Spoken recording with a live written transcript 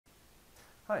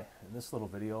Hi, in this little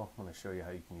video I'm going to show you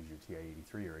how you can use your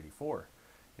TI-83 or 84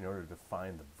 in order to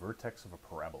find the vertex of a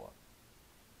parabola.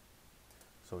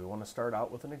 So we want to start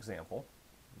out with an example,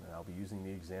 and I'll be using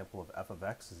the example of f of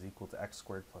x is equal to x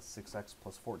squared plus 6x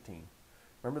plus 14.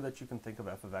 Remember that you can think of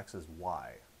f of x as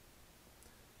y,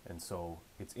 and so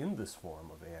it's in this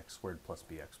form of ax squared plus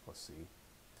bx plus c.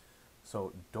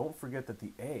 So don't forget that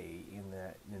the a in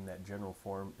that general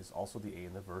form is also the a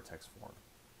in the vertex form.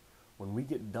 When we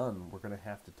get done, we're going to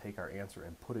have to take our answer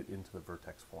and put it into the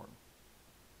vertex form.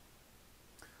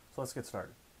 So let's get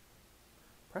started.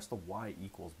 Press the y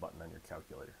equals button on your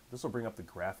calculator. This will bring up the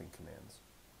graphing commands.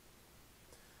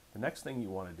 The next thing you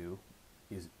want to do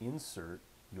is insert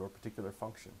your particular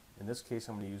function. In this case,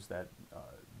 I'm going to use that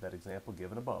example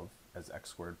given above as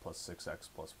x squared plus 6x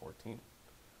plus 14.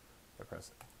 I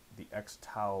press the x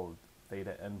tau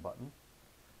theta n button,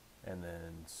 and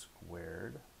then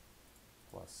squared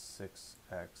plus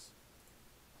 6x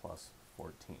plus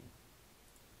 14.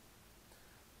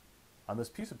 On this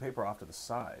piece of paper off to the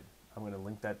side, I'm going to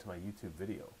link that to my YouTube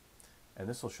video, and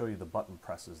this will show you the button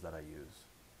presses that I use.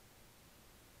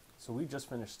 So we just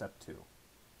finished step 2.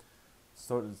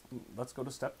 So let's go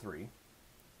to step 3,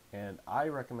 and I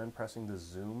recommend pressing the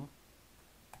zoom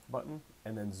button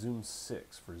and then zoom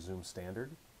 6 for zoom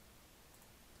standard.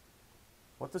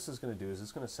 What this is going to do is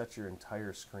it's going to set your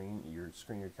entire screen, your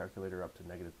calculator up to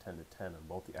 -10 to 10 on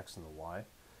both the x and the y.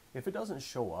 If it doesn't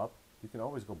show up, you can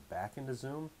always go back into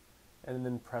zoom and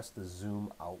then press the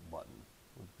zoom out button,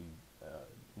 would be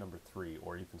number 3,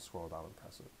 or you can scroll down and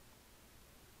press it.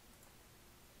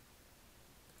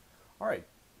 Alright,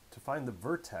 to find the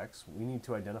vertex, we need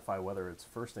to identify whether it's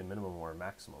first a minimum or a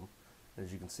maximum. And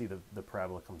as you can see, the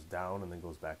parabola comes down and then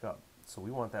goes back up. So we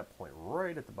want that point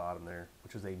right at the bottom there,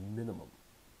 which is a minimum.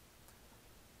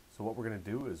 So what we're going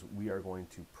to do is we are going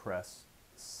to press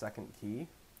the second key,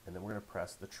 and then we're going to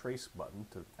press the trace button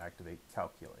to activate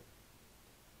calculate.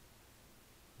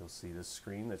 You'll see this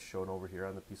screen that's shown over here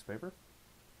on the piece of paper.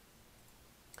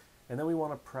 And then we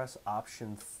want to press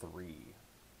option 3.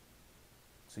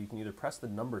 So you can either press the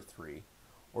number 3,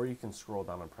 or you can scroll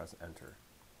down and press enter.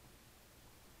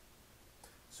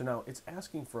 So now it's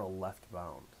asking for a left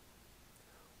bound.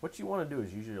 What you want to do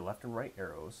is use your left and right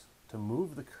arrows to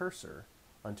move the cursor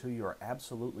until you are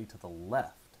absolutely to the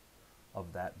left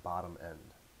of that bottom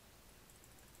end.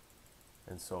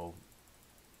 And so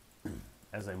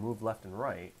as I move left and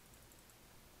right,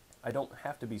 I don't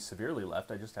have to be severely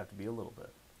left, I just have to be a little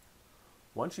bit.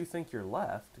 Once you think you're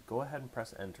left, go ahead and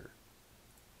press enter.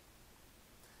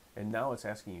 And now it's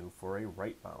asking you for a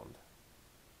right bound.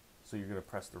 So you're going to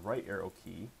press the right arrow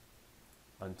key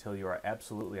until you are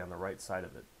absolutely on the right side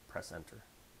of it. Press enter.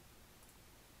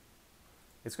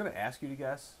 It's going to ask you to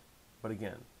guess, but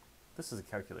again, this is a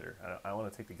calculator. I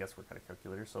want to take the guesswork out of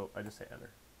calculator, so I just say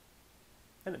enter.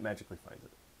 And it magically finds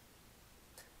it.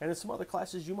 And in some other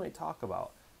classes you might talk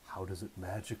about, how does it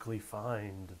magically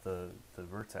find the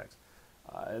vertex?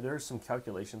 There's some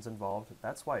calculations involved.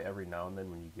 That's why every now and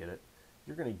then when you get it,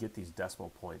 you're going to get these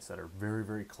decimal points that are very,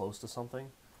 very close to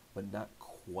something, but not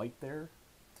quite there.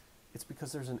 It's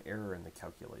because there's an error in the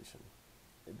calculation.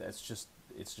 It's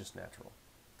just natural.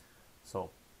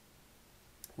 So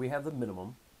we have the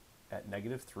minimum at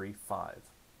 -3,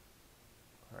 5.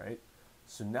 All right.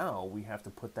 So now we have to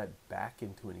put that back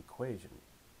into an equation.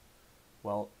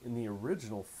 Well, in the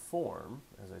original form,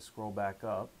 as I scroll back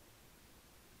up,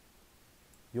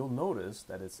 you'll notice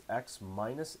that it's x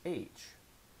minus h.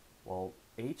 Well,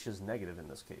 h is negative in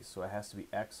this case, so it has to be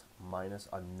x minus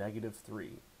a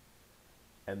 -3,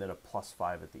 and then a plus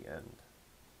 5 at the end.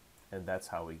 And that's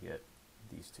how we get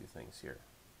these two things here.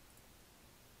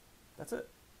 That's it.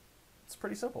 It's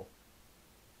pretty simple.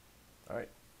 All right.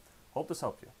 Hope this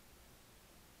helped you.